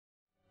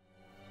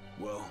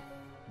Well,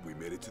 we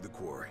made it to the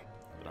quarry.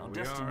 But our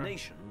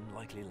destination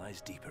likely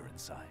lies deeper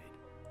inside.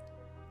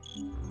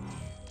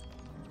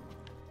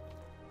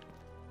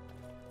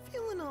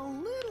 Feeling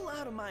a little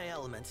out of my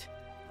element.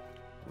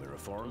 We're a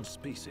foreign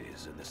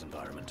species in this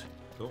environment.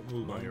 Don't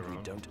move on Mind your we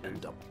own. don't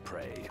end up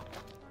prey.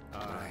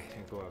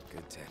 Can't go up.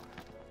 Good tip.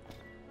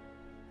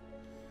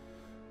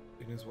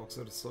 Ignis walks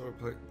at a slower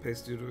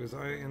pace due to his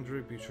eye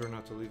injury. Be sure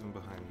not to leave him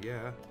behind.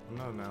 Yeah, I'm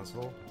not an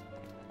asshole.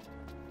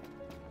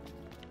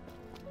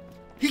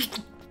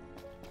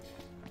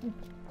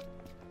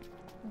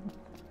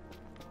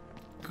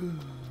 I'm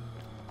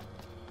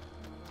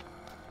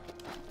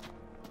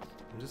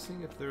just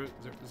seeing if there's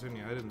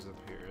any items up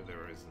here.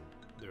 There isn't.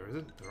 There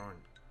isn't. There aren't.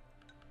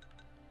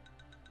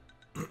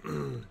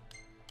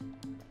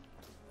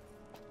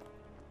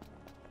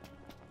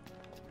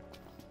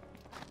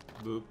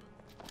 Boop.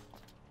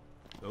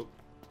 Nope.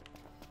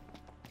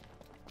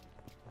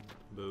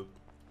 Boop.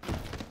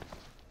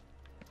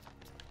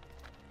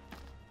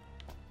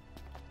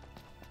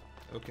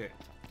 Okay.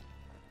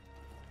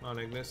 Come on,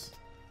 Ignis.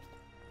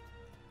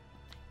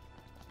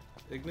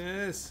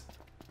 Ignis!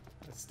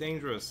 That's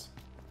dangerous.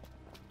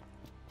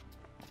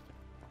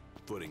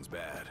 Footing's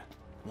bad.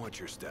 Watch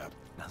your step.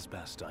 As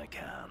best I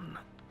can.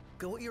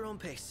 Go at your own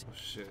pace. Oh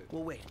shit.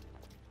 We'll wait.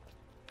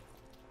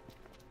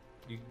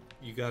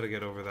 You gotta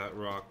get over that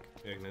rock,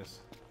 Ignis.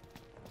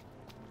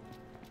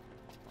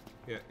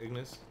 Yeah,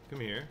 Ignis, come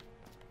here.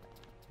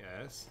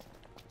 Yes.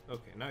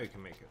 Okay, now you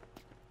can make it.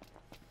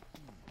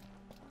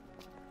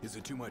 Is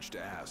it too much to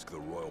ask the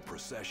royal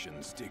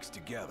procession sticks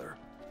together?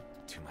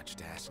 Too much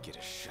to ask you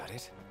to shut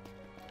it?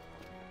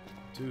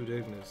 Dude,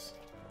 Ignis.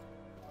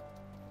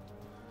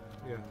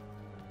 Yeah.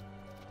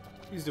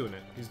 He's doing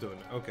it. He's doing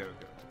it. Okay,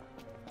 okay.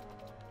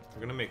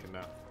 We're gonna make it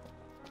now.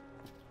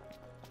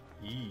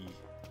 Yee.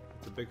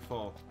 It's a big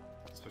fall.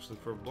 Especially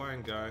for a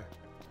blind guy.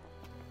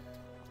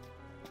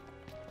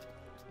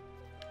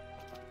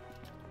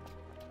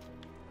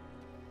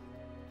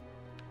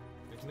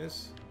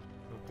 Ignis?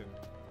 Okay.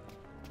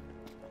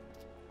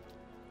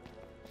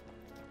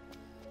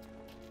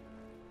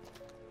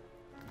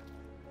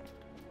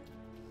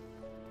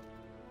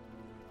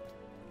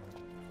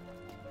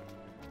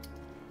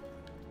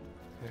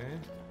 Okay.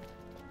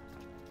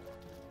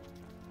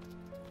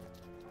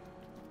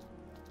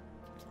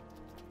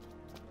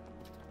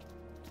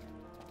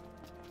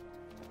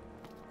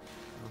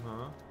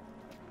 Uh-huh.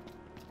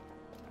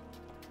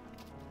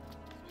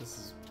 This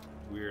is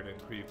weird and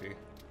creepy.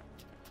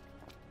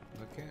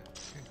 I can't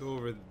go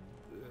over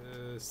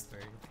this thing.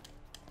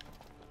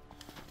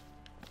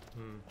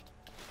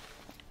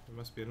 There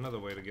must be another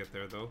way to get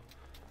there, though.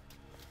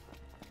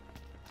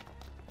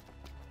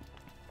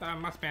 There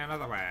must be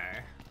another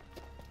way.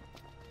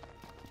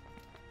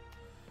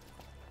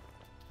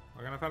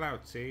 We're gonna find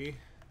out, see?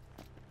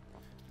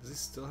 Does he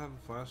still have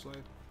a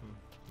flashlight?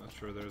 Not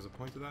sure there's a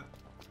point to that.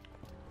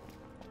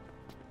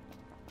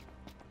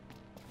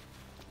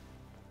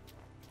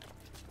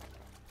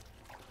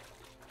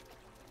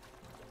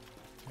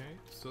 Okay,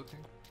 still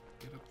can't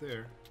get up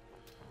there.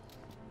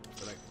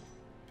 But I can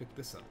pick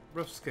this up.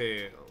 Rough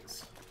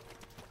scales.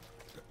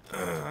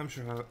 I'm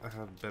sure I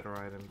have better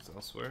items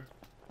elsewhere.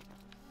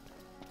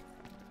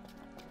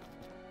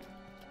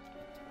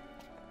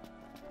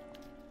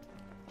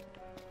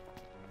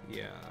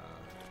 Yeah.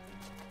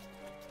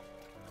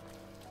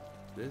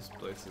 This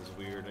place is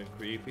weird and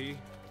creepy.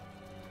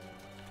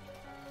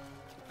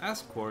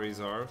 As quarries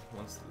are,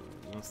 once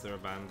they're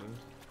abandoned.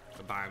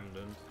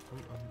 Abandoned.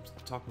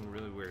 I'm talking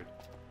really weird.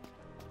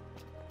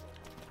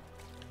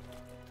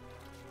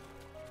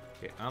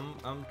 Okay,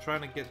 I'm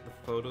trying to get the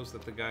photos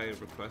that the guy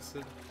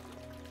requested.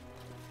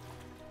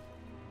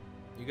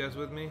 You guys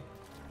with me?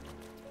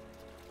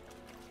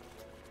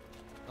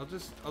 I'll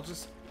just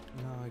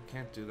no, I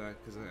can't do that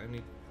because I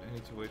need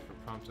to wait for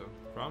Prompto.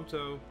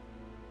 Prompto.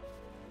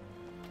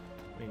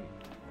 I mean,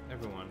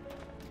 everyone,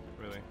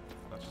 really,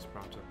 not just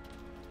Prompto.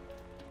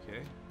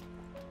 Okay.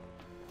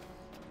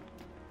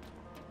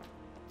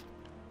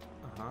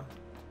 Uh-huh.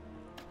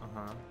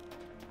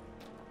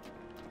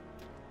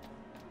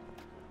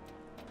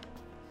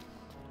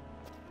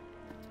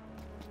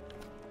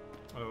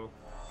 Oh.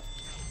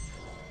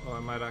 Oh, I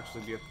might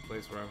actually be at the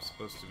place where I'm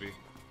supposed to be.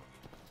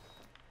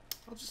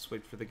 I'll just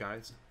wait for the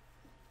guys.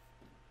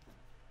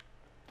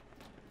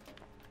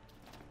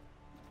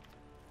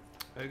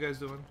 How you guys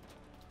doing?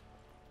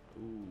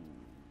 Ooh.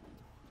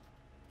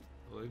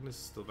 Well, Ignis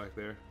is still back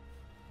there.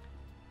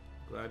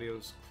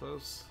 Gladio's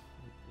close.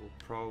 We'll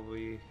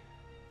probably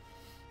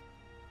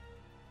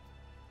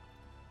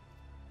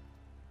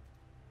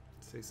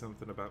say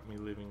something about me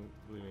leaving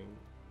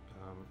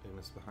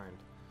Ignis behind.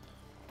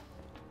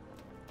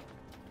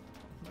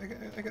 I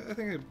think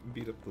I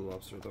beat up the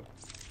lobster though.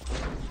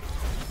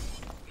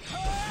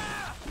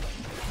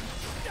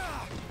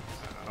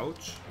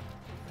 Ouch.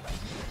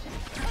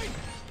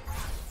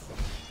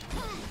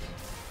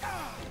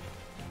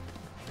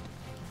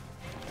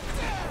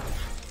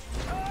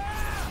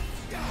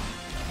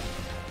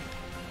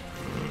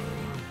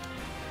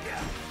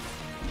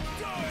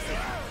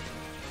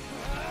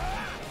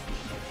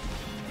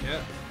 Yeah,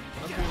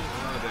 I'm not doing a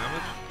lot of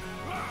damage,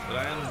 but I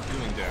am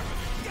doing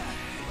damage.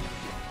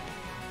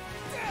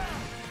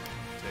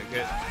 Take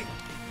it.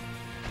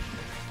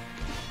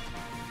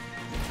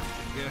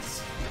 Yes.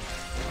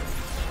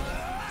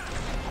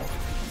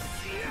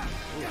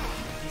 Ooh,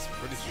 he's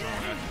pretty strong,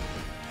 actually.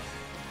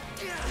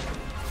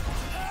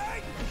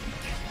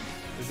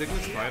 Is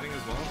Ignis fighting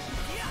as well?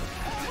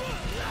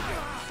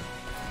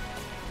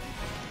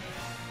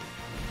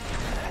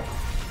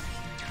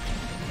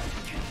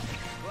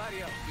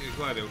 Yeah,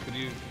 Gladio, could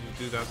you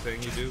do that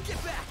thing you do?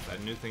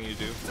 That new thing you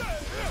do?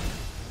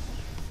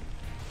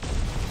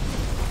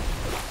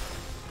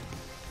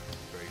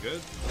 Very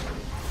good.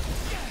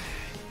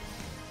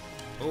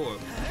 Oh,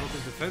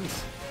 broken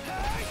defense. I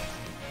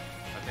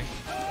think.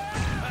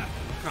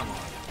 Come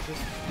on.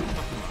 Just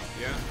fuck him up,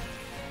 yeah?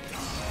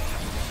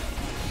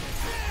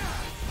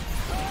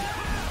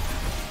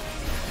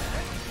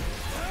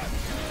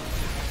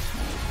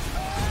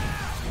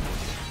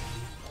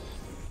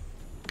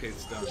 Okay,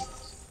 it's done.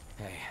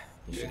 Hey,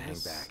 you should hang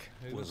back.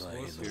 Was I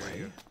in the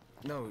way?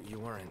 No, you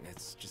weren't.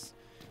 It's just...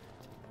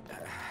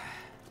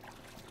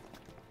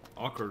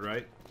 Awkward,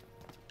 right?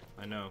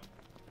 I know.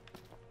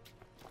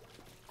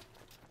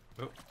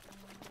 Oh,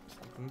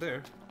 something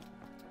there.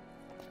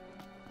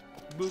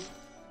 Boop.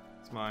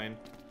 It's mine.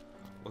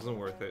 Wasn't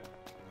worth it.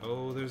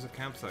 Oh, there's a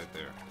campsite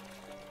there.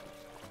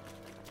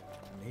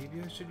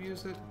 Maybe I should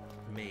use it?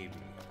 Maybe.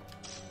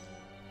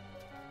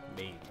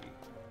 Maybe.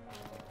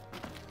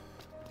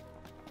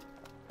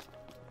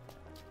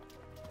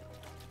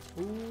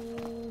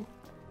 Ooh.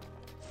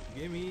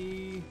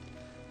 Gimme.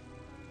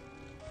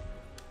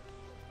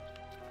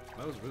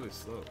 That was really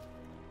slow.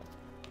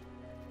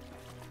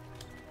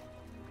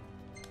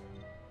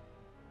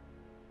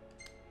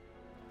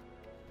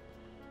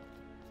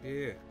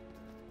 Yeah.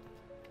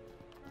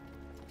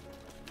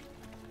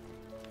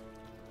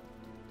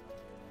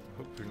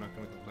 Hope you're not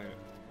gonna complain.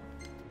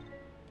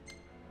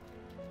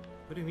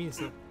 What do you mean,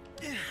 so?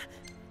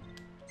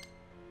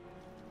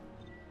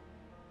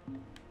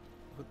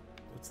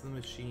 What's the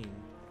machine?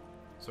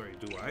 Sorry,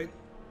 do I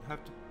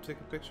have to take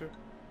a picture?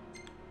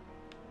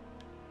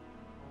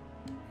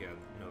 Yeah,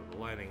 no, the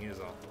lighting is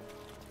awful.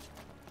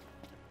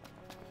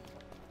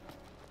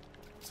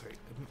 Sorry,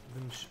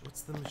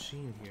 what's the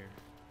machine here?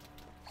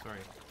 Sorry.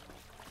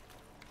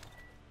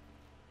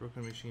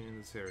 Broken machine in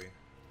this area.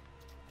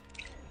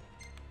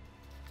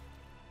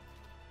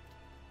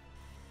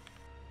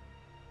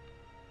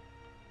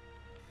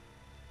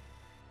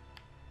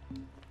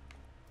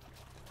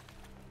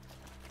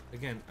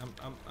 Again,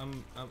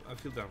 I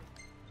feel down.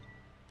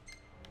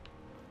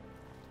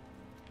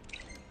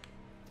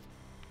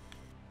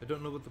 I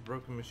don't know what the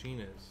broken machine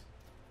is.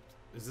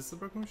 Is this the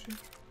broken machine?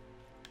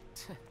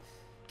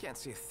 Can't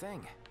see a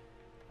thing.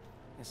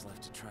 Guess I'll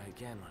have to try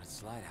again when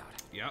it's light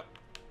out. Yep.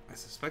 I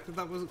suspected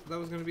that was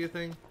going to be a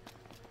thing.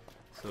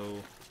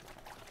 So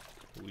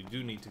we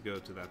do need to go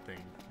to that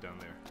thing down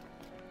there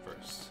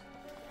first.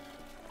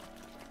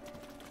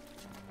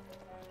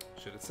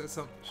 Should have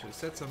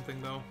said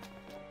something though.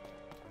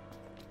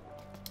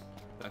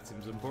 That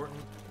seems important.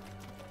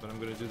 But I'm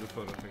going to do the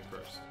photo thing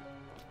first.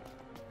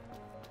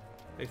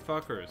 Hey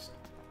fuckers.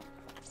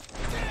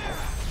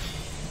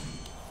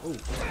 Oh.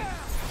 That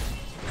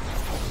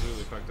was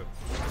really fucked up.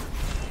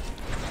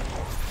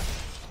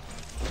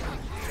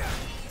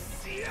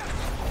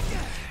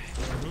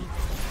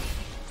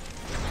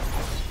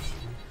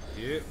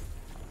 Yep.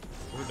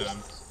 We're done.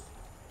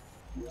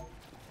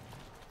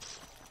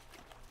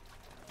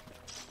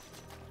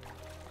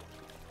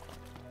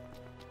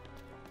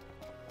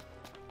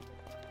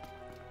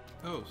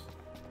 Oh,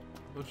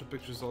 a bunch of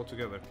pictures all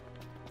together.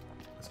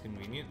 That's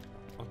convenient.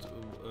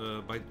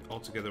 By all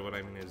together, what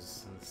I mean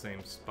is in the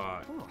same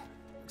spot. Oh,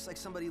 looks like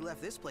somebody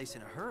left this place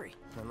in a hurry.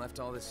 And left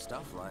all this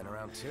stuff lying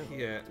around too.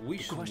 Yeah, we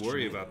The should question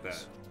worry is, about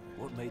that.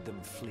 What made them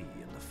flee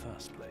in the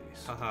first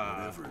place? Haha.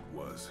 Whatever it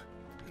was,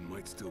 it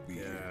might still be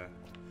here.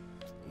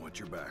 Watch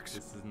your backs.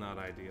 This is not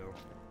ideal.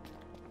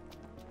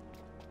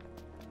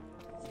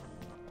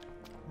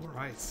 More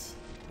ice.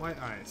 Why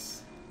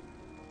ice?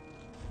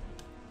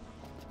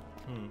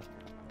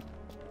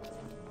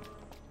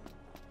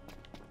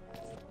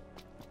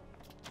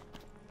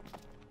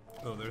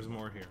 Oh, there's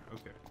more here.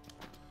 Okay.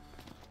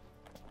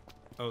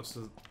 Oh,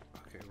 so...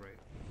 Okay, right.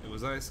 It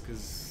was ice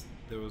because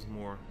there was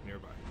more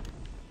nearby.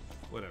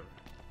 Whatever.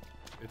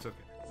 It's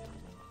okay.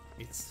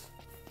 It's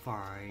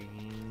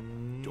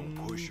fine. Don't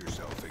push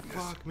yourself, Ignis.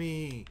 Fuck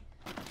me!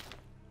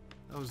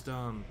 That was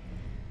dumb.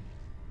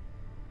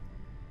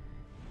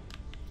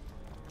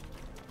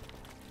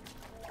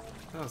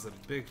 That was a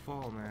big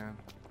fall, man.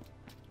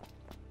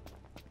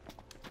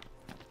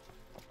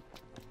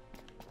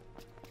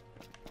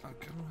 I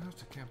don't have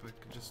to camp, I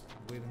could just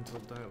wait until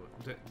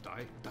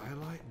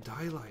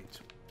daylight.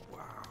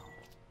 Wow.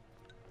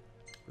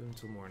 Wait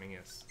until morning,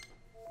 yes.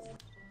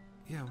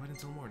 Yeah, wait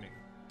until morning.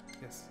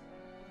 Yes.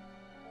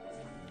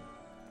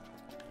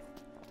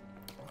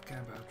 I'll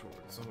camp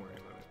afterwards, don't worry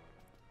about it.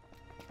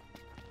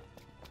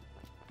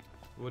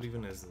 What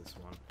even is this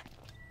one?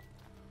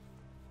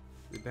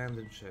 The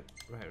abandoned ship.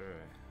 Right.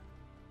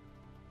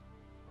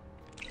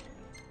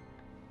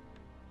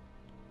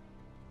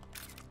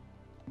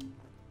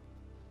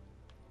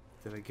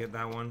 Did I get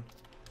that one?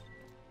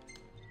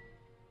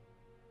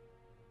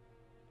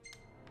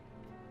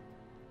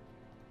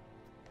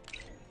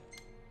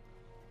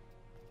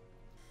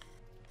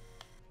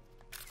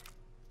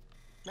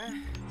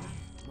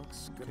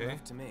 Looks good Okay.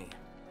 enough to me.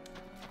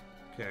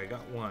 Okay, I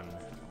got one.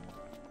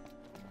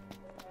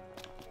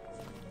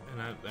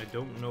 And I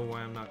don't know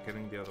why I'm not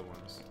getting the other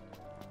ones.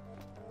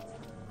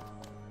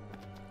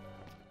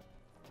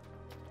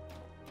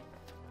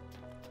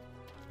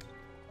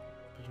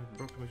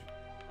 Broken machine.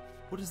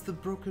 What is the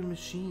broken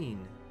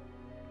machine?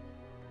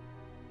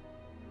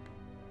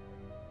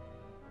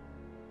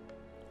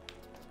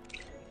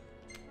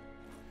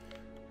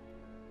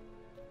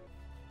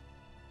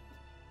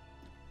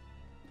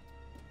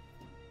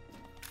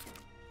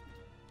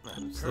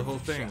 It's the whole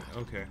thing. Shot.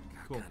 Okay,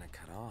 cool. Kind of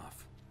cut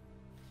off.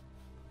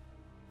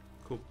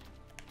 Cool.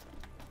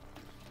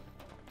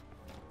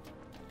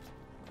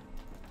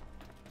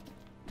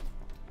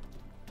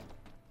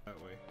 That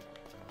way.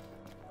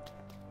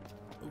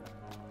 Oh.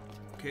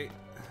 Okay.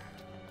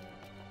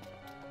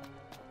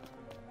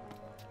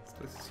 This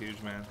place is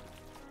huge, man.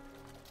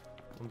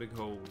 One big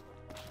hole.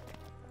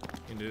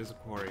 And it is a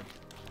quarry.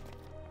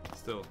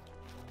 Still,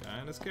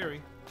 kinda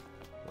scary.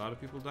 A lot of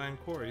people die in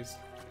quarries.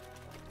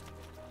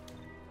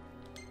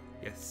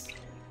 Yes.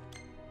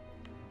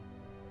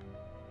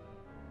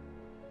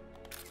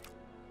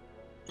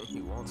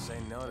 You won't say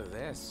no to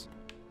this.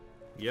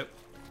 Yep.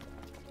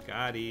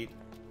 Got it.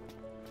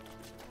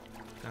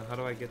 Now how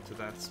do I get to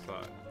that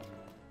spot?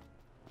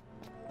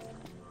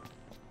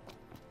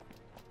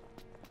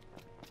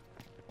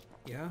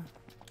 Yeah?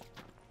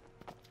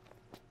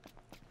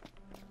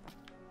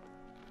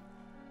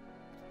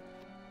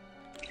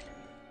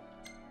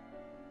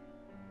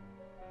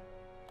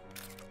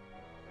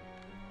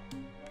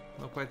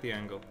 Not quite the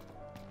angle.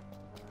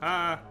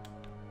 Ah!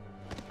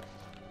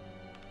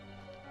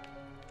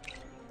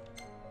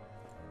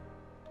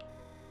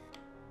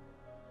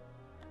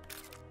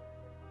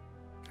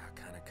 Got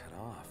kind of cut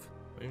off.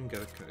 I didn't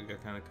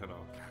got kind of cut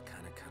off. Got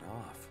kind of cut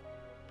off.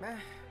 That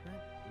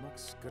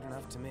looks good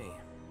enough to me.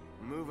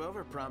 Move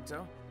over,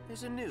 Prompto.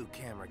 There's a new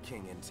camera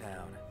king in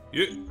town.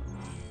 Yeah.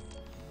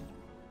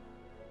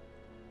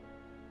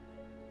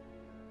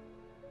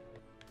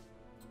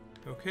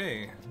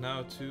 Okay,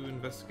 now to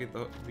investigate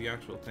the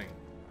actual thing.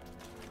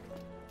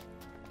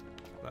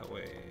 That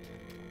way.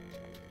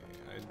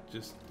 I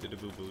just did a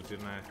boo-boo,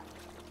 didn't I?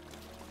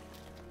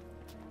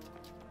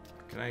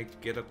 Can I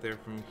get up there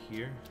from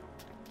here?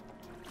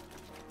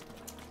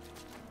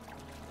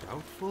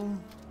 Doubtful?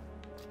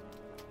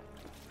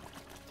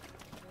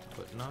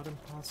 But not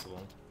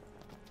impossible.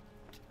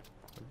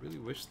 I really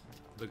wish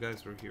the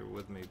guys were here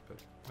with me, but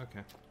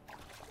okay.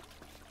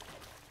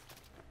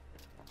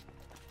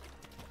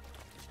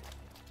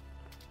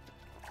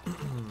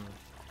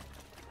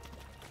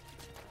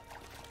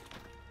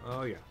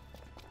 Oh yeah.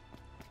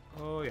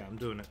 Oh yeah, I'm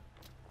doing it.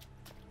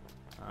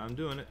 I'm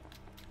doing it.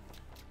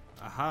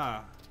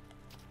 Aha!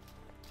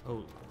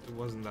 Oh, it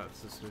wasn't that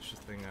suspicious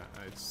thing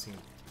I'd seen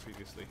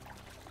previously.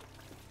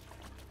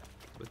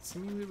 But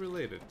seemingly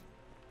related.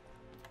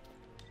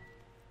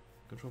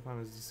 Control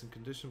panel is in decent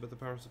condition, but the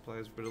power supply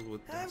is riddled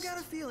with dust. I've got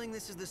a feeling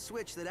this is the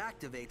switch that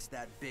activates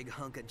that big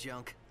hunk of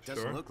junk.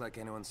 Doesn't Sure. look like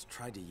anyone's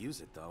tried to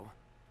use it, though.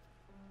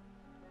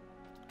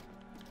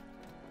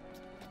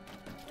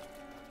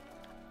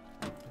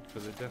 For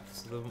the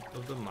depths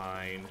of the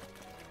mine.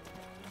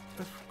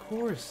 Of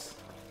course.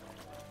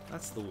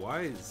 That's the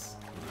wise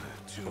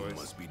Tomb choice.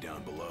 must be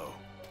down below.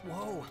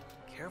 Whoa,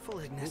 careful,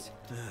 Ignis.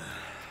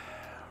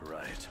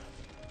 Right.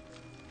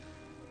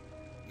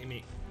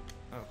 Gimme.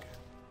 Okay.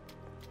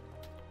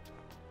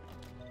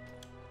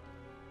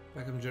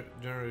 Backup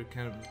generator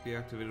can't be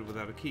activated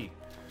without a key.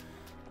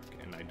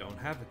 And I don't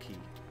have a key.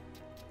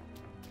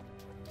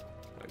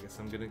 I guess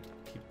I'm gonna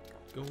keep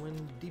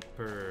going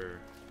deeper.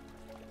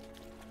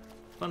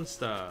 Fun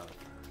stuff.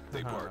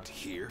 They Haha. parked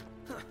here?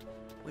 Huh.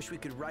 Wish we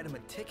could write him a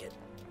ticket.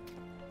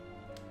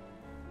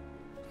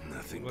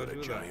 Nothing What but a do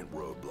with that? giant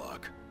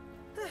roadblock.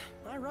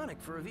 Ironic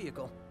for a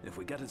vehicle. If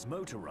we get its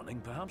motor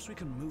running, perhaps we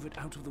can move it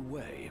out of the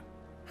way.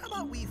 How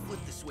about we flip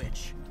the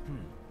switch?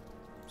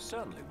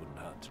 Certainly wouldn't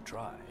hurt to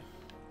try.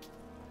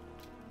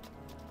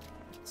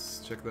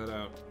 Let's check that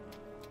out.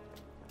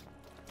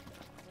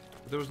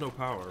 There was no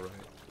power, right?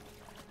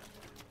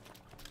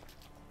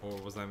 Or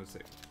was I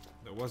mistaken?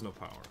 There was no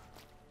power.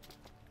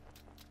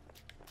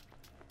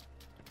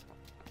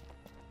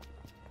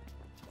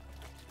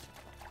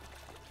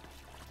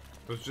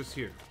 It was just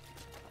here.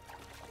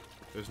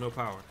 There's no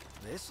power.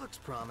 This looks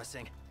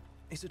promising.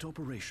 Is it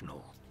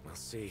operational? We'll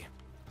see.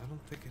 I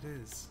don't think it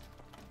is.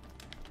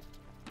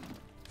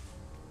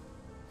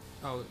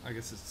 Oh, I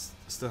guess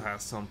it still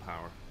has some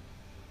power.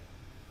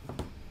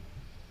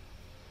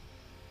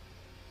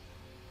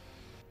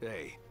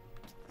 Hey,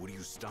 what are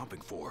you stopping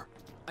for?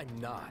 I'm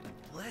not.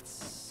 Let's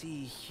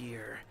see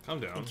here. Calm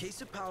down. In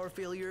case of power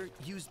failure,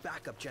 use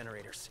backup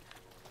generators.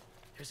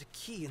 There's a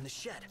key in the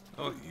shed.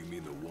 Oh, You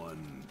mean the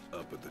one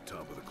up at the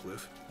top of the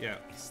cliff? yeah,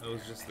 I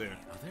was just there.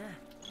 Other?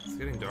 It's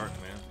getting dark,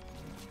 man.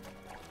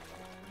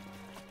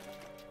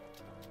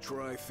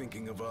 Try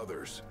thinking of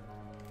others.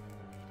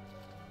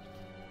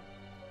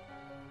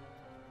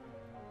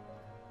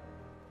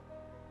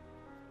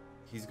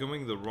 He's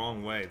going the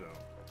wrong way, though.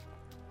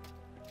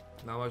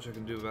 Not much I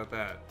can do about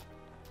that.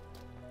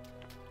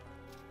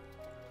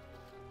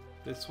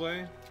 This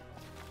way?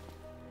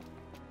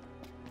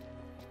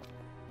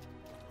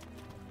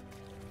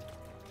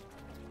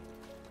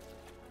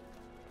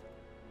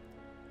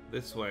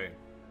 This way.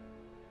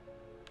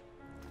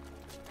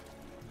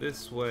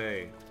 This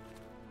way.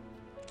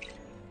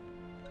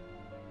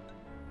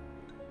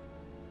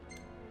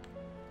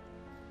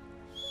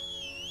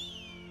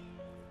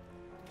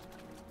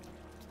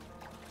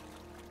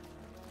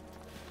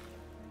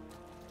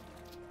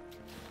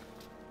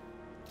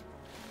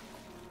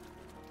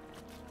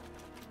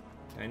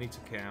 I need to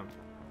camp.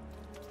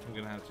 I'm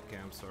gonna have to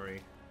camp,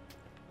 sorry.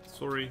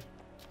 Sorry.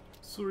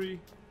 Sorry.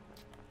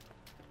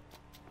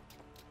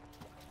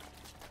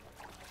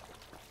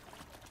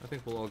 I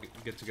think we'll all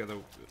get together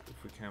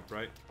if we camp,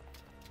 right?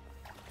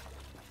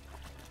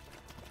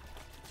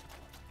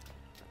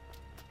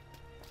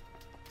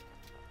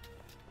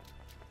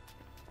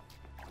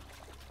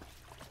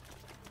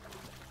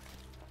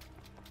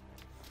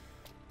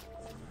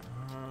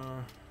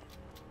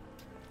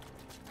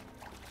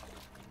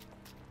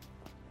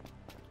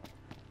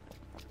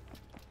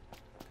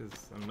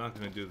 Because I'm not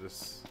going to do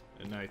this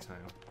at nighttime,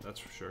 that's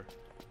for sure.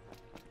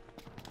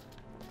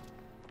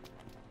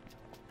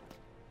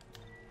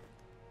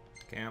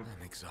 Camp.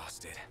 I'm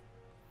exhausted.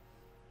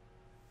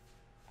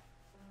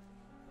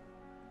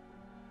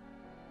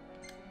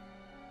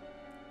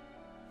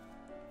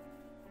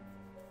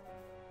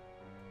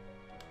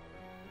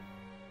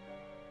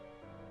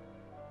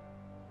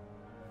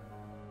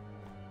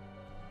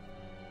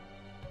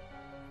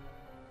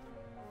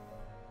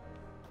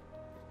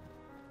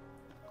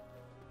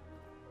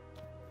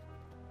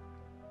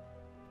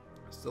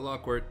 Still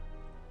awkward.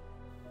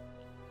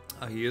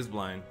 He is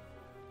blind.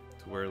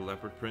 To wear a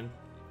leopard print.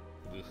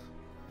 Ugh.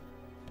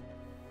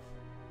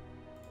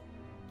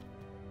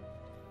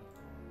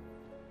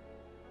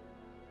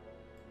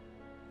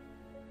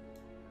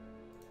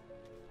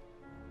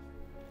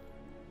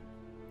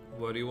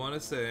 What do you want to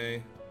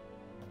say?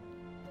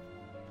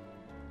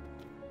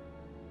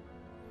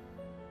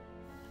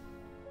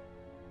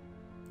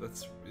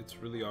 It's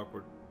really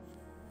awkward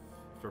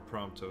for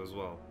Prompto as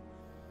well.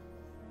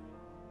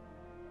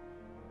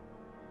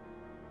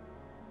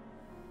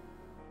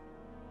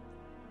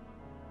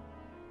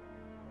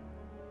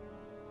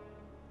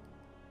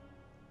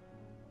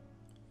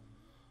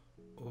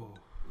 Oh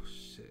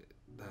shit,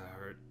 that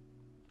hurt.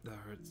 That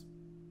hurts.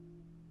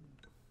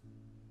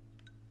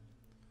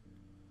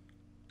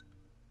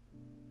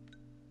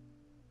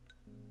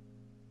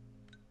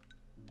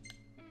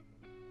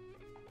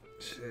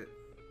 Shit.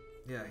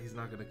 Yeah, he's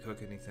not gonna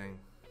cook anything.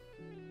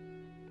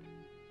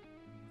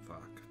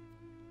 Fuck.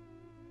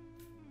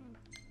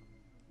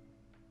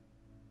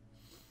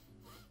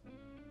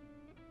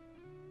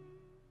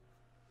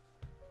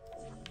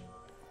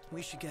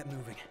 We should get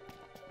moving.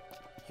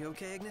 You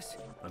okay, Ignis?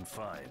 I'm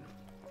fine.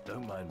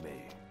 Don't mind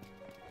me.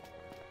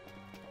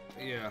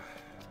 Yeah.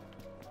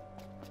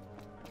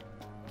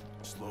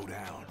 Slow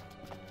down.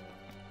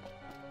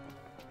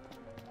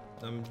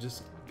 I'm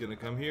just gonna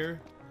come here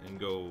and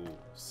go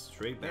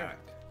straight back.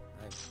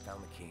 I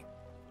found the key.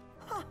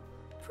 Huh.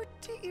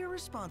 Pretty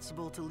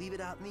irresponsible to leave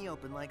it out in the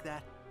open like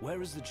that.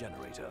 Where is the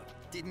generator?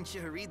 Didn't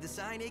you read the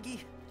sign, Iggy?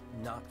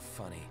 Not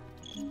funny.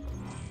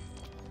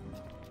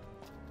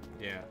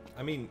 Yeah,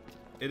 I mean,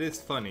 it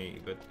is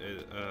funny, but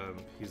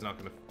he's not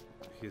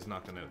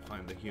gonna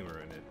find the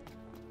humor in it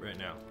right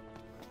now.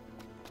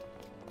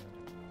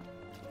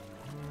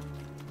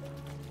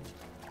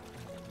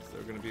 Is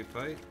there gonna be a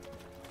fight?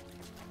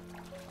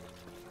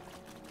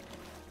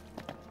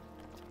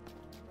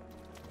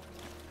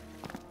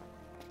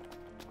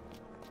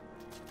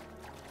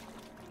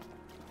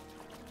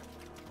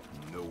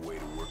 No way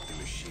to work the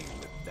machine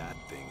with that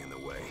thing in the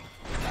way.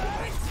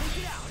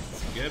 Take it out!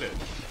 Get it.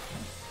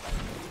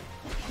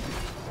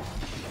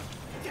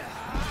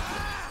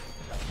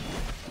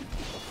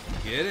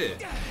 Get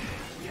it.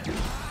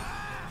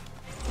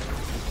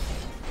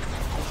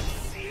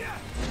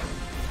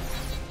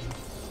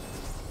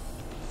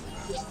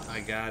 I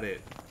got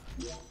it.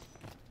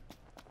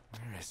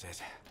 Where is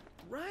it?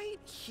 Right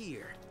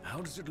here.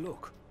 How does it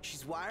look?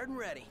 She's wired and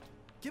ready.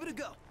 Give it a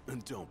go.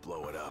 And don't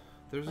blow it up.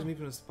 There isn't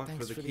even a spot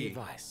Thanks for the for key. the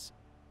advice.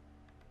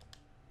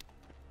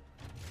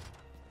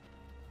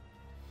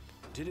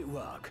 Did it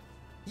work?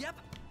 Yep.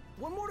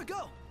 One more to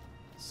go.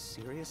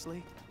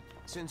 Seriously?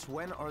 Since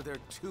when are there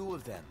two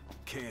of them?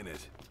 Can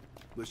it?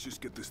 Let's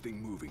just get this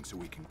thing moving so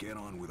we can get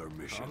on with our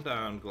mission. Calm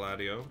down,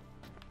 Gladio.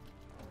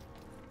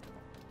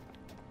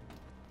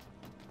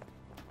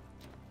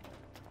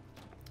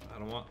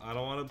 I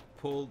don't want to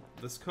pull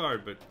this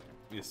card, but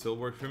you still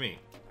work for me.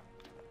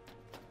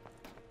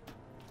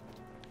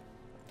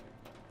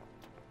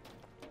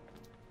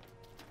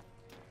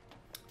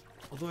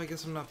 Although I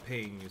guess I'm not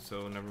paying you,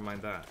 so never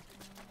mind that.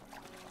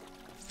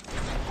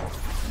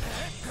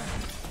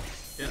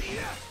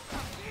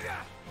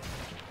 Yeah.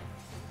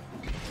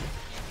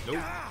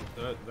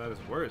 Nope. That is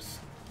worse.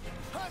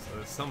 That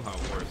is somehow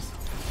worse.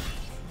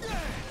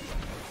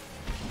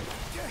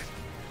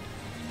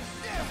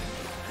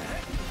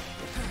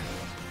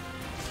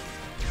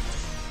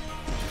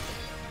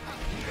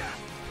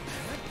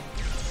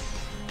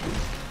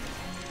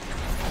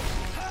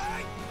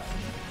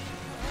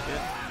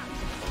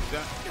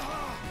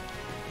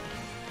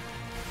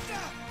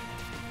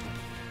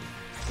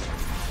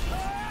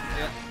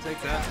 Yeah,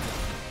 take that.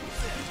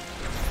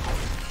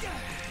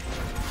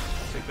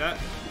 Take that.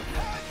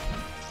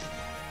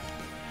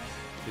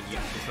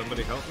 Can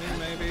somebody help me,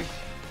 maybe?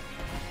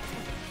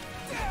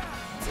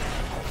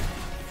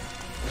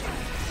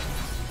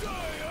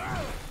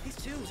 These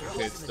tombs are Okay,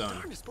 always it's in the done.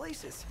 darkest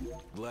places.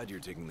 Glad you're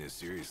taking this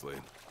seriously.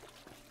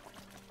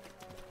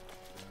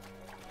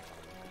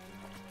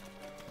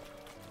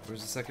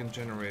 Where's the second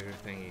generator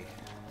thingy?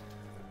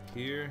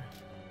 Here.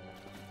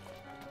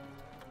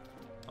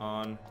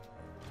 On.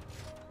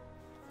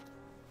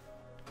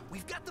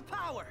 We've got the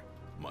power.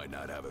 Might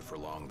not have it for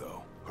long,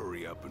 though.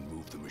 Hurry up and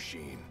move the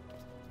machine.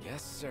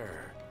 Yes, sir.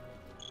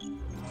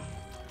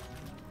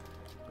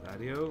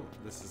 Gladio,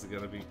 this is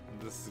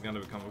gonna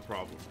become a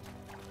problem.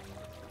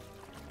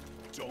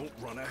 Don't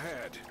run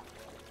ahead.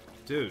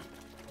 Dude,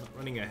 not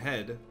running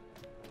ahead.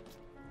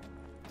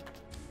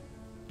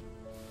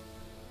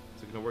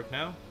 Is it gonna work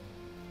now?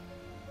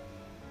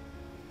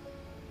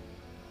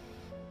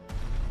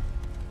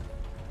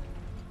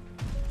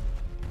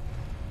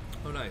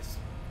 Oh, nice.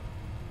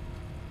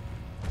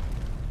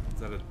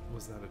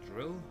 Was that a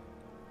drill?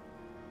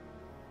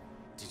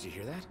 Did you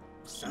hear that?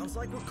 Sounds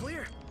like we're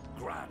clear.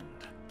 Grand.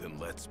 Then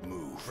let's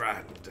move.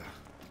 Grand.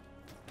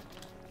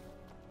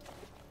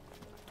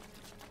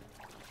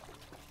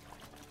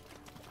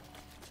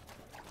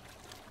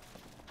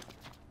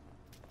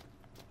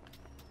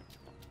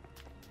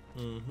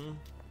 Mm-hmm.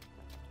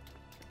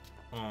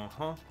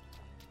 Uh-huh.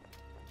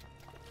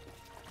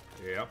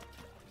 Yep.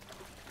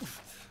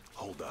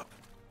 Hold up.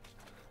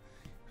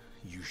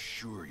 You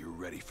sure you're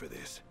ready for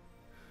this?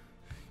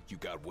 You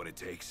got what it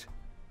takes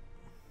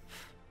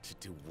To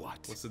do what?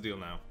 What's the deal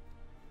now?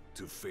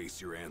 to face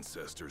your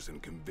ancestors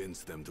and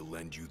convince them to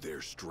lend you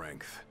their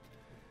strength.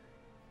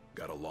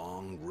 Got a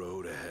long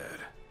road ahead.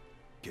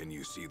 Can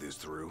you see this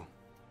through?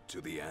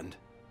 To the end?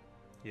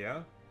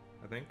 Yeah,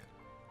 I think.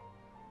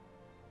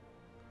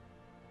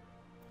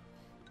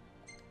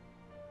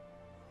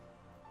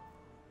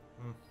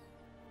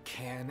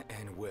 Can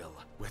and will.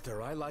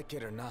 Whether I like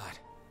it or not,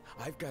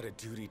 I've got a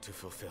duty to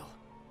fulfill.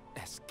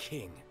 As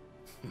king.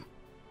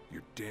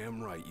 You're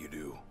damn right you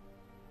do.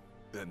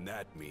 Then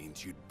that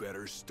means you'd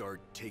better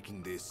start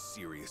taking this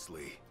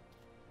seriously.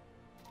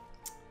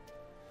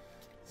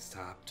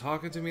 Stop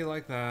talking to me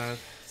like that.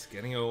 It's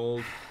getting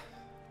old.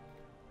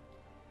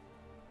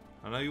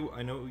 I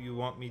know you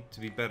want me to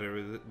be better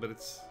with it, but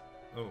it's...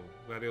 Oh,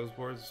 Gladio's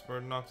words for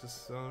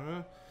Noctis...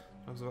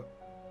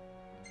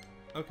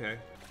 Okay.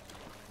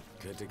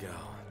 Good to go.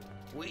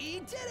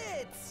 We did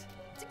it!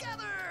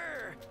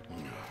 Together!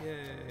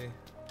 Yay.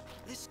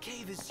 This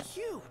cave is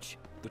huge.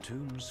 The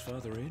tomb's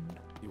further in?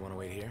 You want to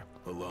wait here?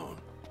 Alone.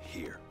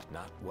 Here.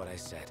 Not what I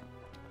said.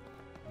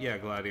 Yeah,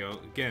 Gladio.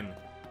 Again,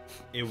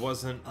 it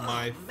wasn't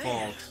my Man,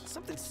 fault.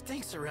 something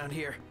stinks around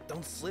here.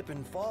 Don't slip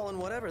and fall and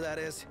whatever that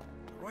is.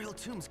 The royal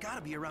tomb's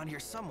gotta be around here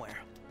somewhere.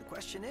 The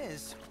question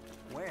is,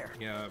 where?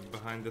 Yeah,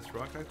 behind this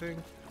rock, I think.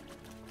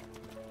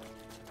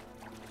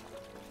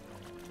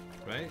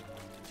 Right?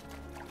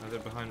 Either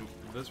behind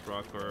this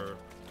rock or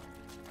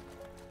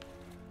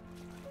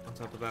on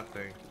top of that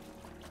thing.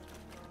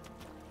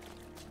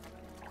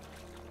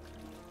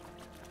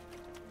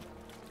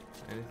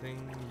 Anything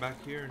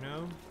back here?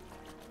 No?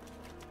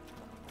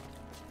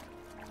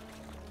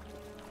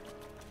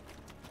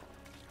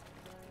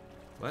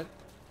 What?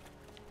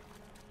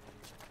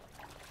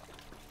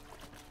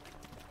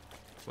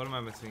 What am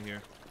I missing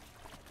here?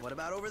 What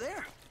about over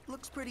there?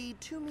 Looks pretty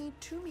tombey.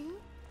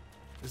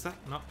 Is that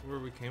not where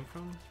we came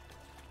from?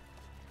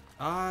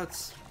 Ah,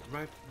 it's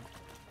right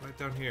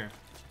down here.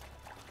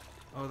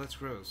 Oh, that's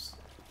gross.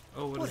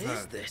 Oh, what is What that?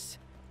 is this?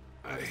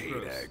 I That's hate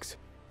gross. eggs.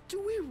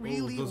 Do we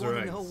really those want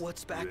are to know eggs.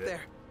 what's back Blech.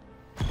 there?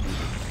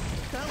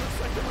 That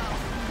looks like a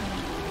mouth.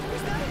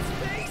 Is that its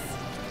face?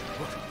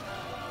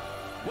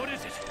 What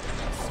is it?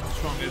 How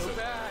strong is it?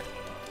 Bad.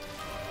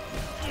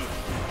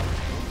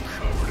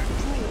 Covered in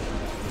drool.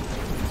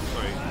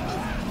 Sorry.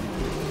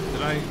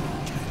 Did I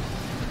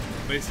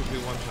basically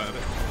one-shot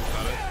it?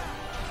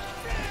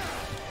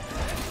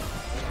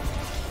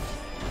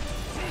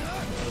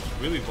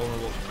 It's really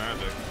vulnerable to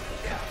magic.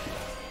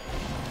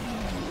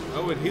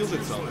 Oh, it heals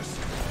itself.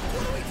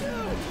 What do we do?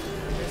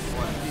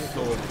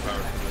 So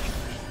overpowered for this.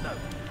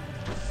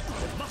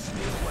 There must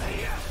be a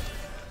way.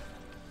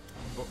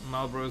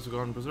 Malboro's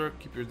gone berserk.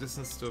 Keep your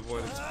distance to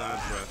avoid its bad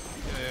breath.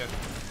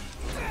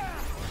 Yeah.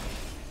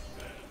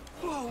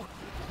 Whoa!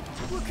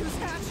 Look who's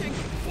hatching!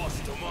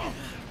 Bust them up.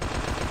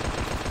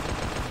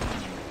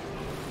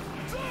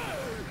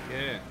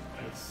 Yeah.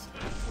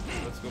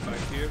 Let's go back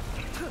here.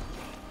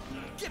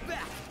 Get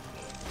back!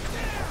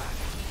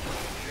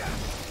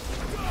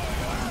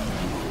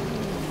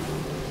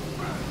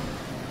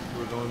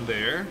 we're going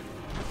there.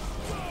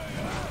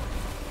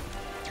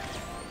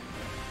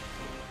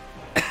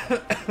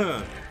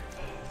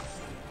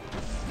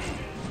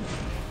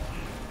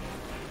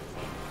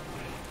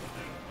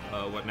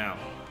 What now?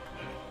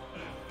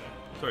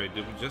 Sorry,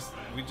 did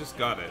we just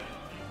got it.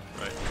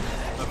 Right.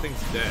 Nothing's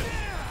dead.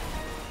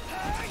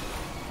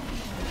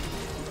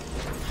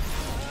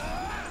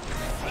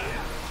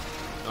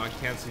 No, I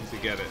can't seem to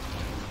get it.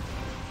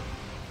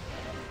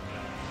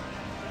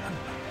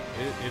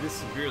 It is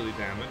severely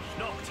damaged.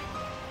 Noct,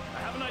 I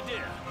have an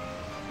idea.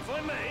 If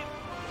I may.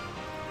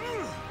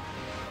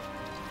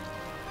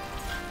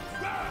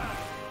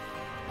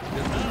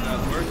 Does that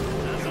work?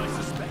 As I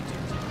suspected.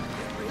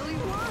 It really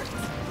worked!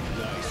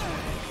 Nice.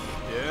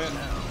 Yeah.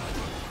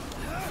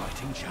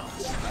 Fighting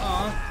chance.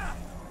 Aww.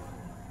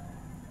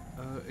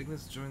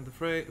 Ignis joined the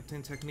fray.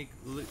 Obtain technique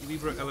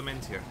Libra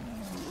Elementia.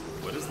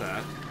 What is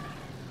that?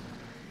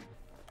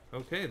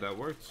 Okay, that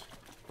worked.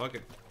 Fuck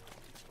it.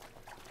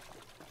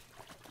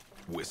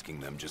 Whisking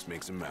them just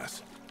makes a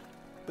mess.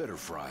 Better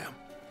fry them.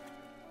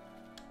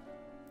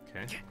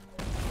 Okay.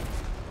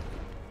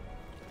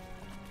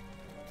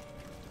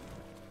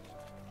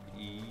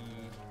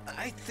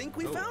 I think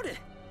we found it!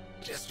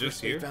 Just We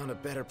here? found a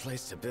better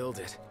place to build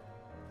it.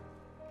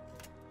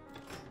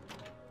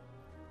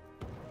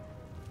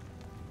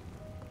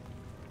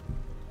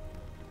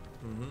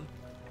 Mm-hmm.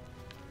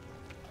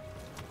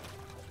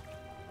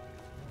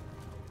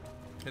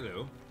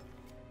 Hello.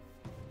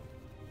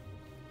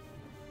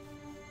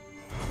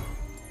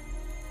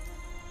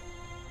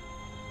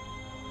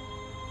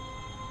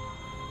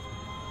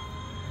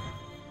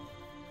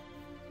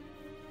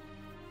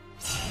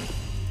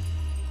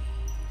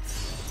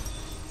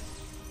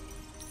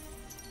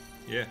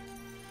 Yeah.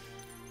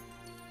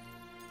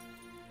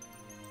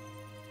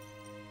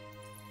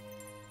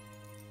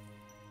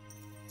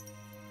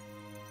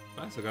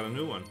 Nice, I got a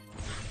new one.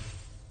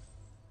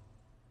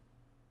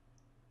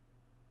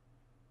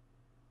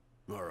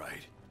 All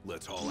right,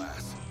 let's haul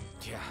ass.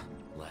 Yeah,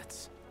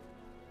 let's.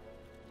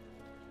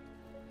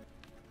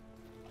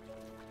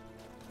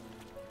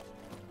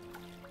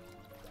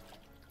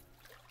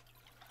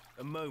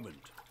 A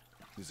moment.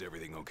 Is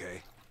everything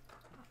okay?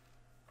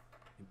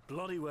 It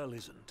bloody well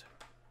isn't.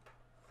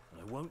 And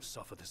I won't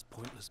suffer this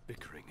pointless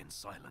bickering in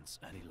silence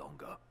any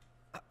longer.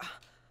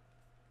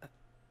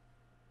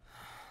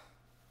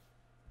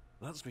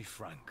 Let's be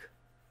frank.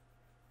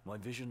 My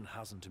vision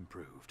hasn't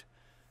improved,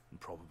 and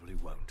probably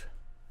won't.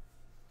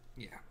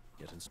 Yeah.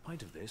 Yet in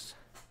spite of this,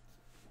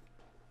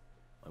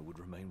 I would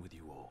remain with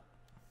you all.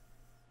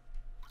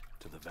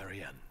 To the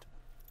very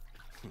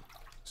end.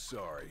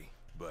 Sorry,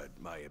 but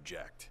I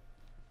object.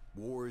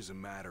 War is a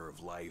matter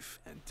of life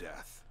and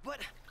death. But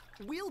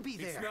we'll be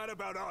there! It's not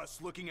about us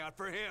looking out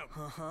for him.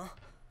 Uh-huh.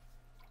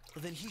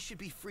 Well, then he should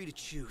be free to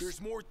choose.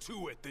 There's more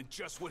to it than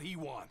just what he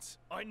wants.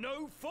 I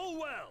know full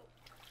well!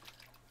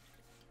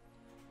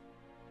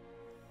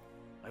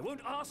 I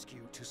won't ask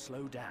you to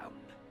slow down.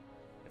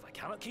 If I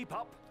cannot keep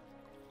up,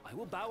 I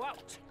will bow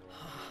out.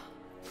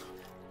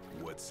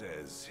 What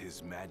says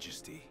His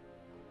Majesty?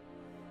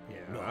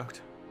 Yeah.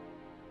 Noct,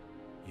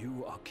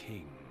 you are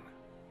king.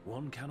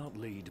 One cannot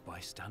lead by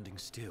standing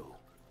still.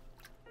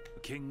 The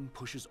king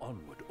pushes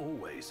onward,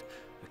 always,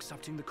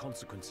 accepting the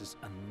consequences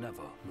and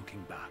never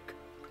looking back.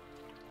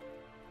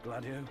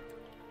 Gladio,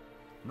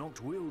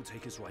 Noct will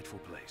take his rightful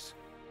place,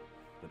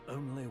 but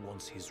only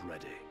once he's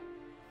ready.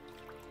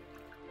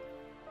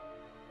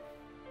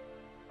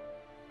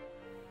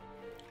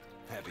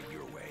 Have it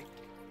your way.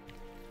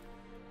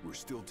 We're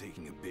still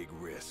taking a big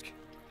risk.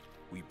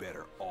 We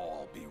better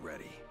all be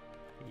ready.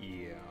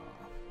 Yeah.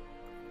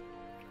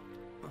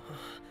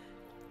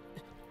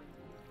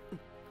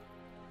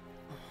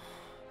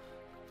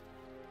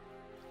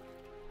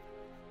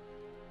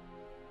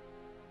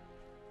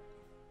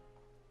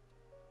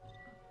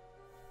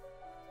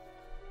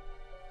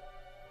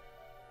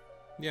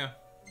 Yeah.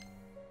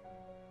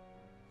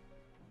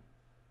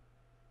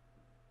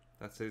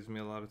 That saves me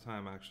a lot of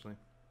time, actually.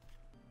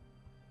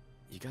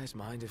 You guys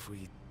mind if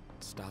we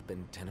stop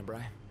in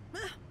Tenebrae?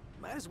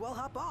 Might as well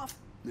hop off.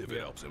 If it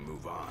helps him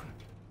move on.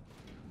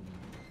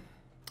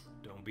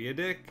 Don't be a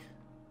dick.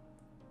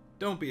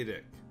 Don't be a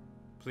dick.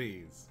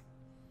 Please.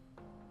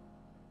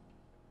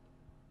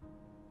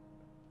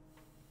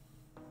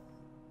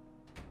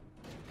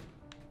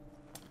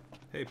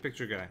 Hey,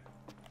 picture guy.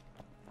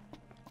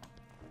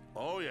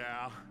 Oh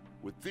yeah,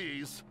 with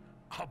these,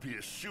 I'll be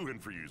a shoo-in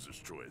for user's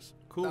choice.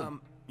 Cool.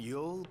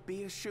 You'll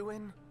be a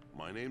shoo-in?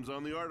 My name's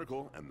on the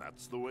article, and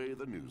that's the way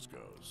the news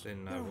goes.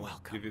 Then I You're will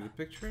welcome. give you the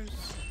pictures.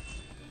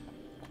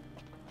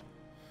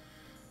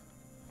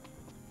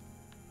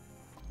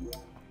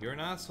 You're an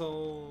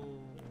asshole.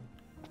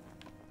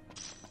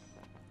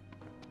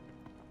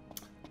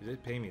 You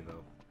did pay me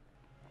though.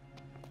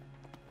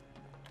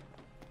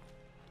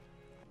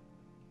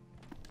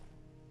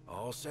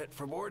 All set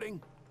for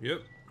boarding?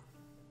 Yep.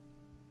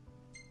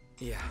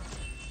 Yeah.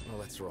 Well,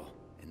 let's roll.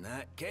 In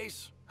that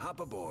case, hop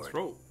aboard. Let's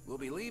roll. We'll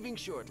be leaving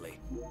shortly.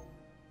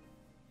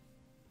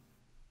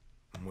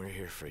 We're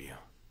here for you.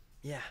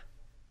 Yeah.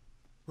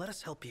 Let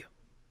us help you.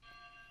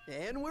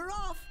 And we're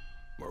off!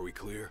 Are we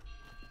clear?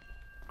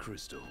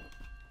 Crystal.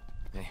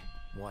 Hey,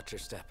 watch your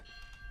step.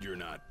 You're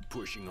not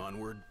pushing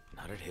onward?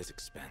 Not at his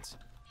expense.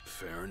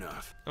 Fair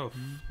enough. Oh,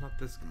 not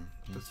this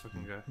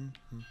fucking guy.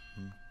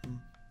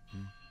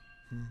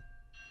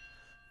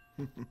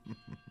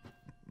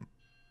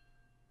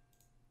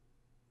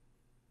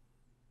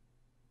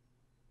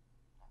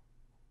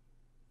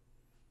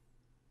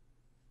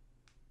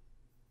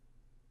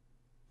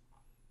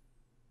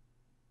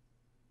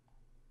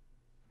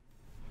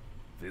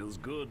 Feels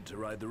good to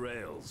ride the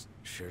rails.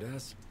 Sure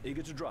does.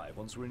 Eager to drive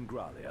once we're in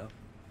Gralia?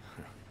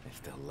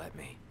 If they'll let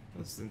me.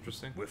 That's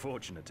interesting. We're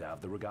fortunate to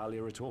have the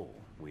regalia at all.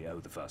 We owe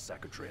the First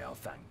Secretary our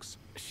thanks.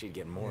 She'd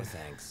get more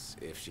thanks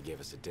if she gave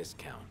us a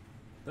discount.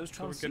 Those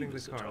So we're getting the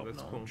transceivers are car, that's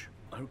cool. top-notch.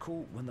 I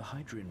recall when the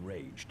Hydrian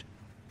raged.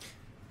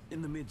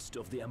 In the midst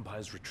of the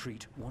Empire's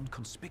retreat, one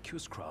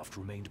conspicuous craft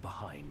remained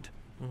behind.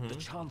 The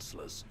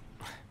Chancellor's.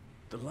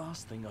 The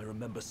last thing I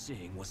remember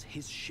seeing was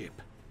his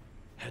ship,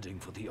 heading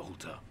for the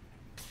altar.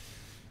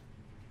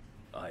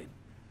 I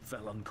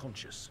fell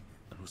unconscious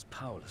and was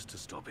powerless to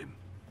stop him.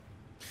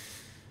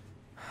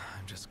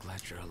 I'm just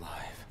glad you're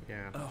alive.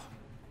 Yeah. Oh.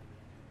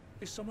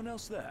 Is someone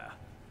else there?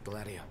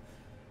 Gladio.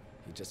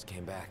 He just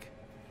came back.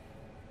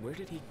 Where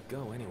did he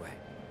go anyway?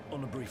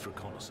 On a brief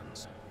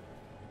reconnaissance.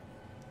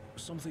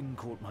 Something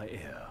caught my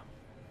ear.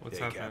 What's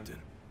Hey, happening?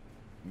 Captain.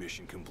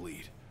 Mission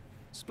complete.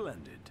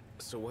 Splendid.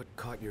 So what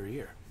caught your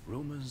ear?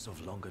 Rumors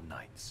of longer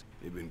nights.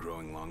 They've been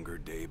growing longer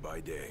day by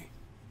day.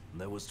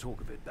 There was talk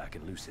of it back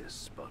in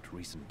Lucis, but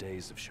recent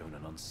days have shown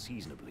an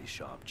unseasonably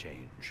sharp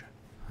change.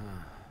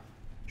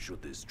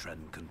 Should this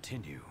trend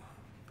continue,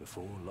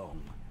 before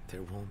long...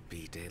 There won't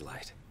be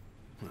daylight.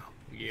 Well,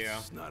 Yeah.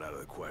 it's not out of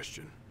the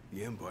question.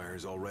 The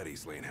Empire's already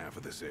slain half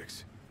of the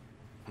Six.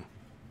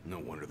 No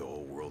wonder the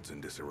whole world's in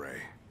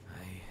disarray.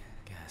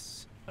 I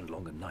guess. And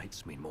longer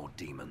nights mean more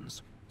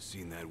demons.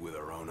 Seen that with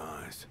our own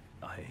eyes.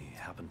 I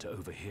happened to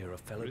overhear a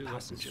fellow Really like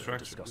this passenger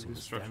structure- discussing these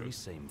this very structures.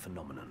 same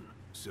phenomenon.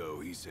 So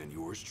he sent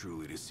yours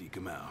truly to seek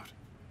him out.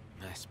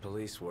 Nice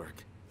police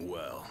work.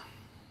 Well,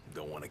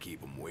 don't want to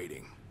keep him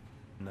waiting.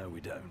 No, we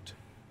don't.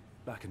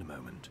 Back in a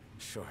moment.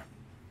 Sure.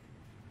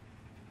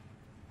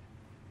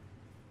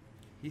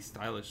 He's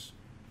stylish.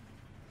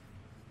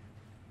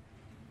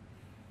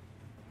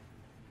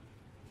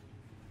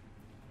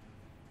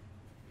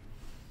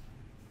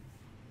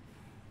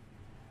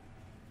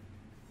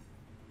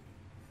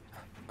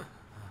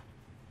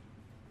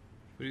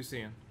 What are you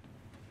seeing?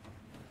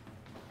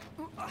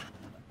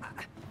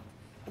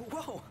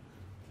 Whoa!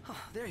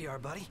 Oh, there you are,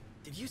 buddy.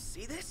 Did you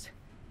see this?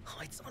 Oh,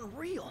 it's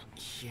unreal.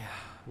 Yeah.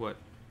 What?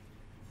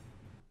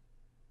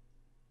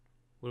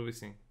 What are we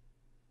seeing?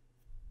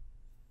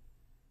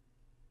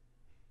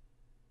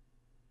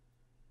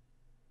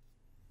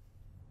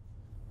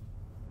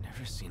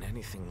 Never seen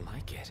anything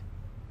like it.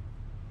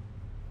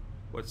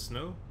 What,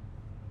 snow?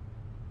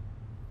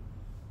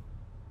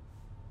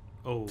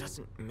 Oh.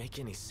 Doesn't make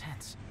any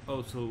sense.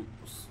 Oh, so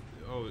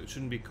oh, it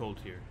shouldn't be cold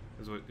here.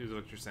 Is what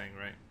you're saying,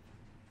 right?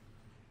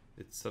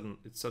 It's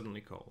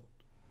suddenly cold.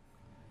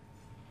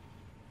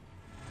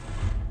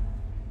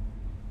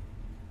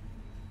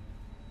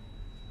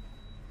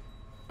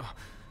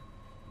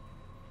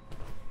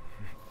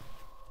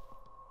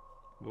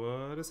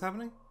 What is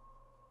happening?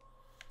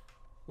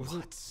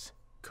 What's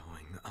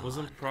going on?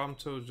 Wasn't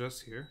Prompto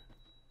just here?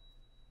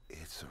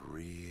 It's a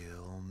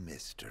real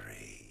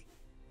mystery.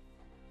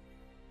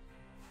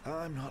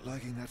 I'm not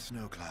liking that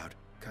snow cloud.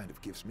 Kind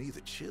of gives me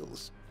the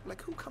chills.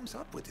 Like, who comes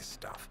up with this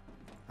stuff?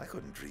 I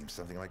couldn't dream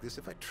something like this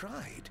if I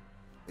tried.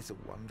 It's a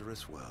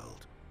wondrous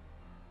world.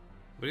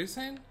 What are you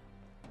saying?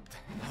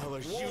 How are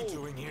you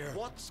doing here?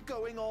 What's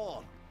going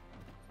on?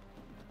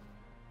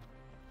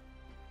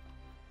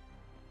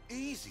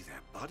 Easy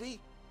there, buddy.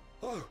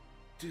 Oh,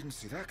 didn't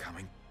see that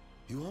coming.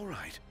 You all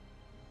right?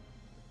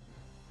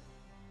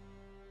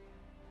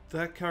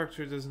 That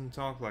character doesn't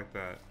talk like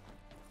that.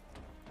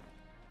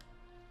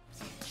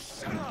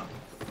 Shut up!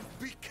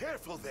 Be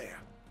careful there.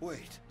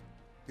 Wait,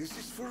 is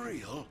this for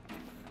real?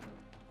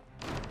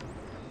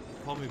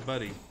 Call me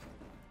buddy.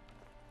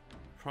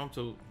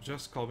 Prompto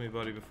just called me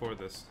buddy before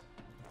this.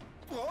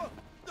 What?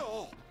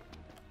 No!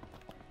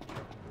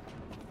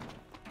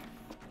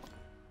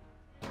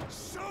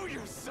 Show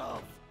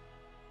yourself!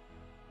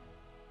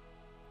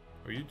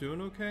 Are you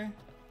doing okay?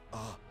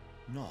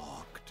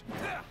 Knocked.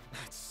 That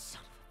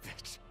son of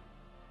a bitch.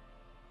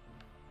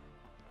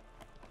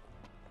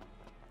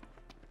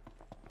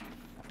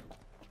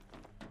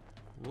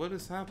 What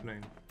is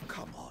happening?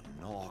 Come on,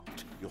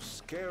 Knocked. You're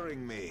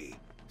scaring me.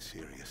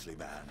 Seriously,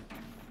 man.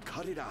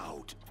 Cut it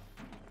out.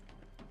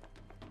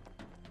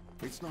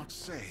 It's not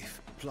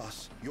safe.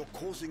 Plus, you're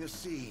causing a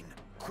scene.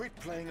 Quit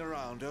playing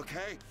around,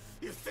 okay?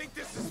 You think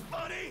this is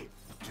funny?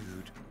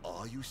 Dude,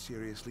 are you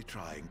seriously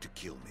trying to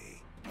kill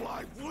me?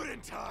 Why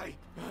wouldn't I?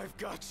 I've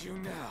got you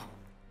now.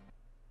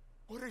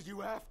 What are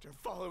you after,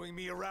 following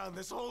me around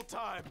this whole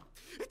time?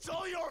 It's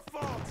all your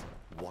fault!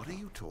 What are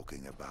you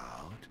talking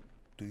about?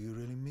 Do you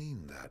really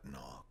mean that,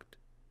 Knocked?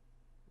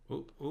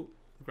 Oh,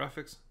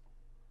 graphics.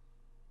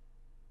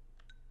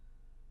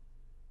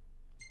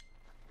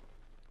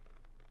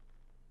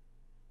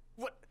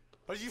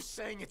 Are you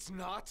saying it's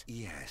not?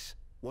 Yes.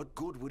 What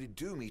good would it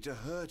do me to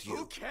hurt you?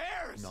 Who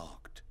cares?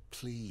 Noct,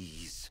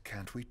 please,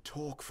 can't we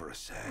talk for a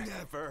sec?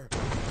 Never.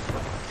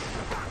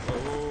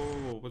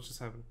 Oh, what just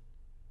happened?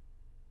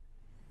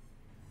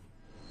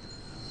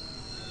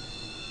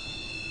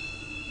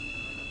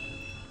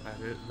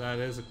 That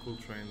is a cool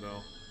train,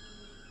 though.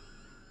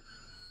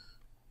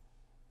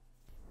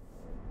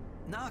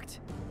 Noct,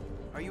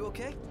 are you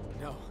okay?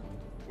 No.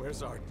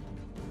 Where's Arden?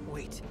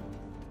 Wait,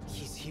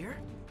 he's here?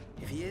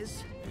 If he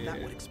is, that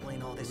Yeah. would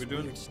explain all this What are we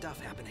doing? weird stuff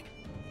happening.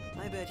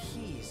 I bet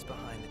he's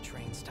behind the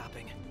train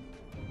stopping.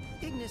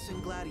 Ignis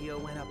and Gladio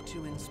went up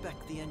to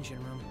inspect the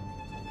engine room.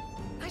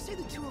 I say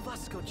the two of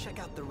us go check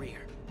out the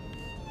rear.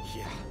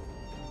 Yeah.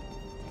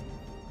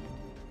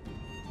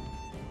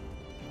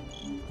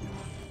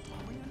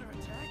 Are we under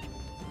attack?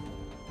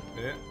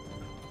 Yeah.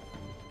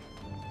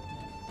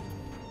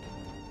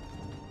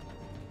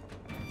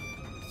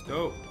 Let's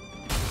go.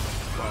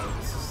 Wow,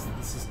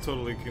 this is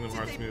totally Kingdom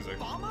Hearts music.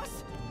 Bomb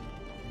us?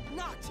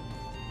 Noct!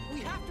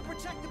 We have to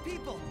protect the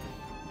people!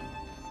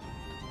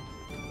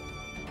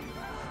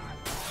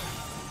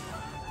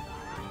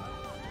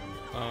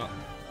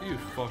 You Head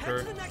fucker.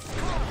 to the next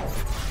car!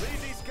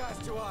 Leave these guys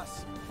to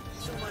us.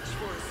 So much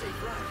for a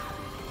safe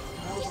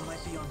ride. More of them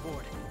might be on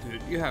board.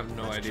 Dude, you have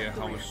no Let's idea check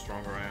the how rear. much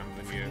stronger I am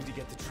than We you. need to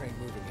get the train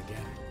moving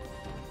again.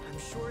 I'm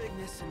sure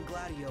Ignis and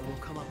Gladio will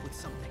come up with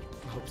something.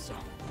 I hope so.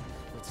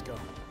 Let's go.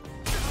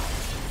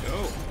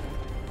 Go.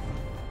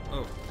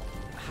 Oh.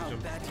 How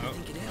Jump- bad do you oh,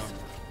 think it is?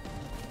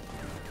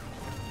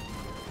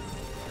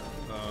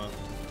 no.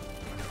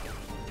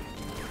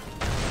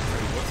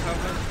 Wait, what's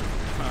happening?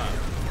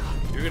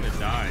 You're gonna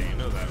die, you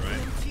know that, right?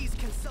 EMTs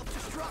can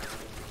self-destruct.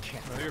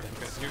 No,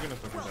 you're gonna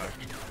fucking die.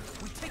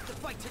 We take the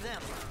fight to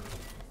them.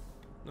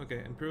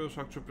 Okay, Imperial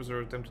shock troopers are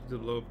attempting to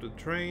blow up the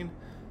train.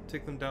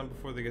 Take them down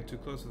before they get too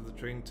close. If the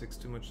train takes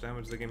too much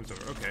damage, the game is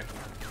over. Okay.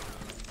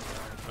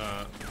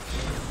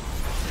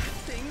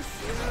 Things.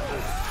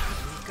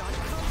 We've got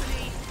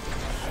company.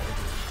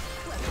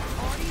 Let the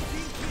party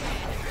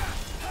begin.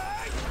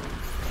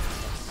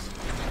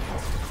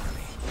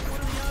 What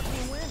are the odds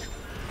we win?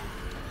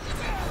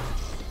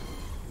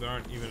 There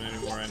aren't even any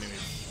more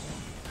enemies.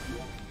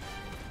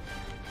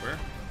 Where?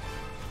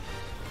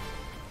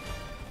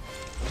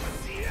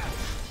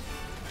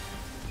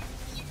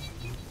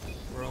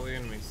 Where are all the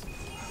enemies?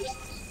 I'm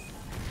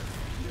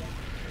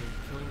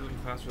killing them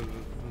faster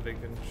than they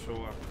can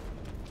show up.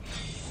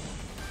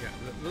 Yeah,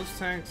 those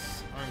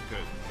tanks aren't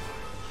good.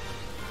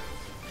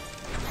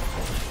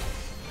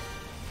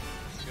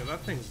 Yeah, that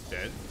thing's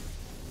dead.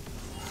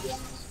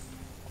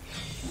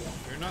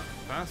 You're not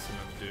fast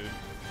enough, dude.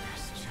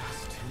 There's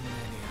just too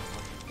many of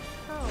them.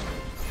 Oh.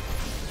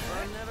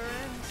 Fun never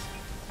ends.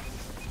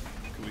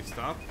 Can we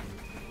stop?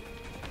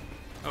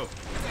 Oh.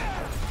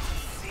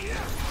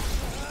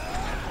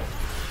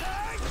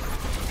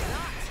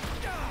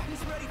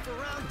 He's ready for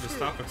round Just two.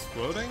 stop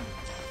exploding?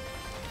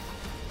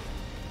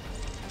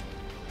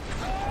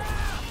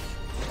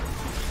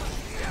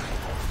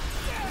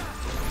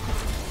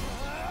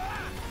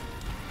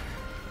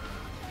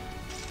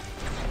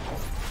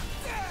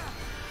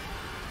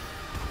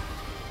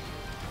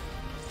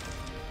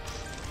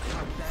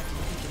 How bad do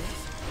you think it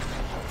is?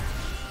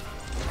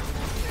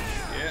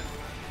 Yeah.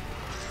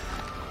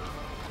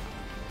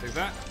 Take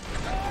that.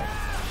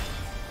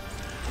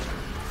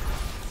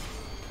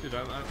 Dude,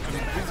 I'm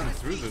breezing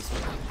through this.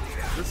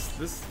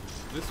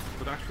 This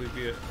would actually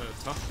be a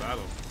tough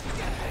battle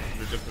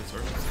under different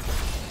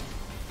circumstances.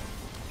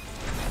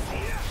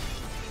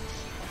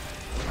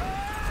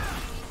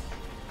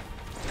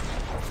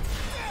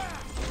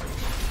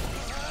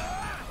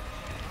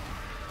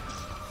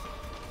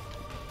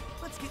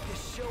 Let's get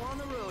this show on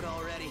the road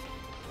already.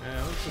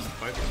 Yeah, let's just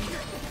fight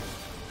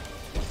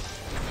them.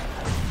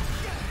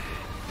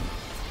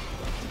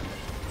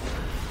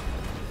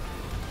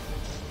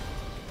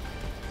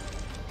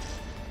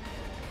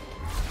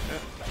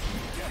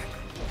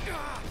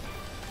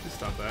 Just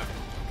stop that.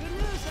 Good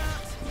news,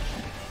 Ops.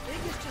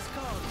 Ignis just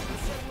called. He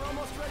said we're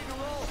almost ready to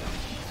roll.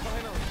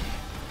 Finally.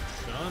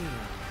 Done.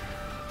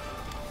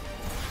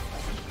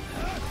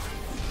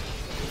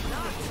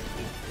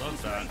 Love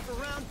He's that. ready for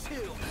round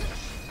two.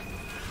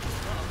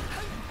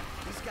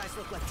 These guys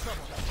look like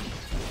trouble.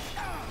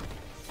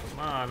 Come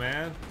on,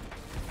 man.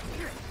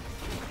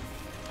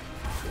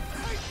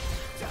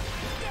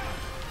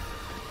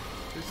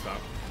 Please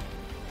stop.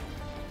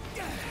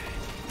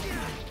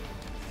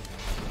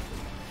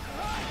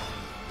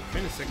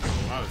 Minus 6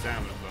 is a lot of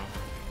damage, though.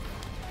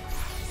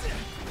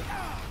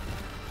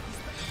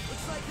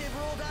 Looks like they've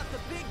rolled out the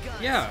big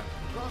guns. Yeah.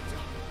 Pronto.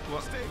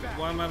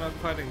 Why am I not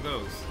fighting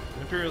those?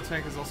 An Imperial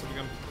tank has also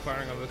begun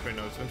firing on the train.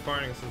 No, it's been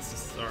firing since the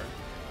start.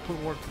 Put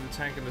warp to the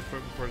tank and destroy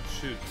before it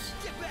shoots.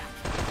 Get back.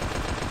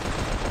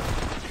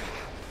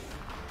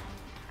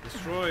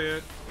 Destroy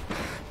it.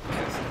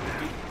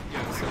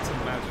 Yes, that's a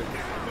magic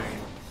thing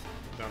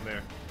down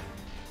there.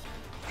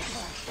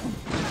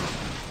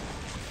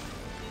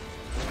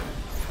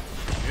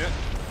 Yep.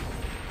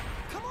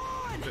 Come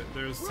on.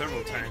 There's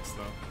several tanks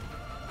though.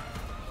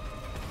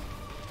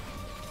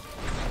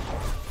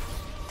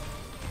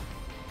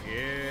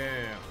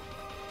 Yeah.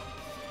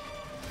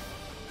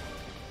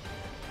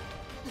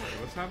 Wait,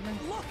 what's happening?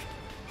 Look!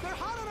 They're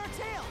hot on our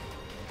tail!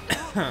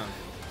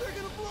 They're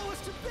gonna blow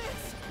us to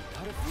bits!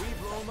 How if we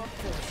blow them up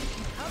first?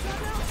 How's that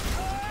now?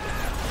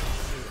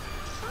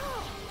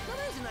 Oh, now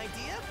there's an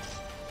idea!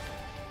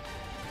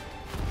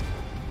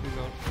 Please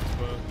don't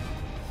explode.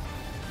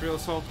 Real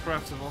assault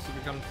crafts have also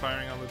begun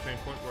firing on the train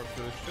point warp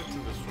to the ships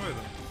and destroy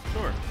them.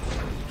 Sure.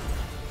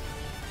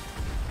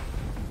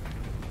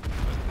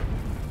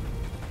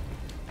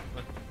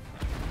 What?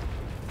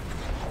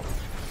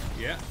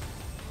 Yeah.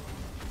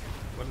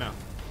 What now?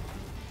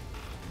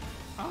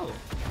 Oh.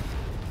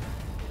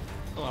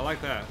 Oh, I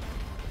like that.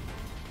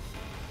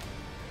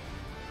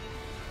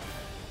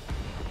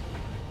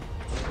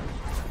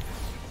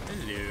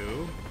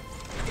 Hello.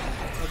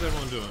 How's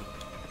everyone doing?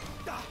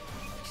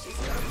 She's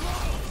gonna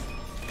blow!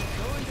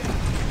 Going down.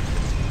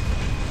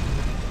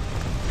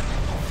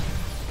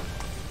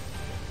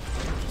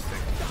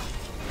 Interesting.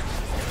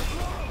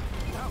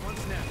 That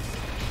one's next.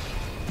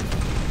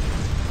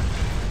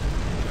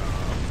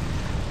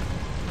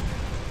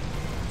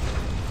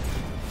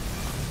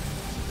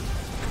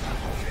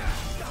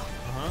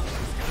 Uh-huh.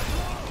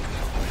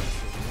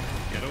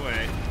 Get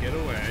away. Get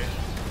away.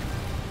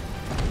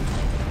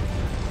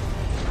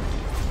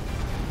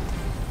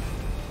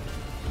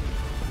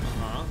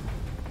 Uh-huh.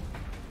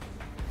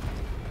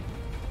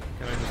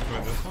 Can I destroy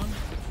this one?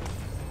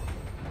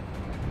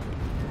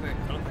 I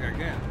don't think I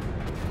can.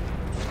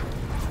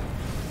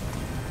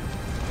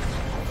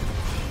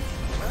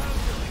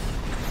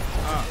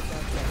 Ah,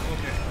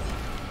 okay.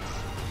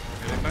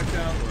 Heading back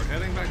down. We're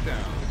heading back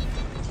down.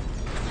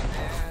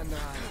 And,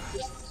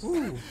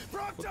 Ooh.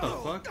 What the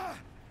fuck?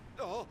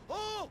 Oh!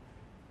 Oh!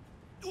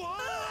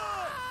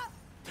 Whoa!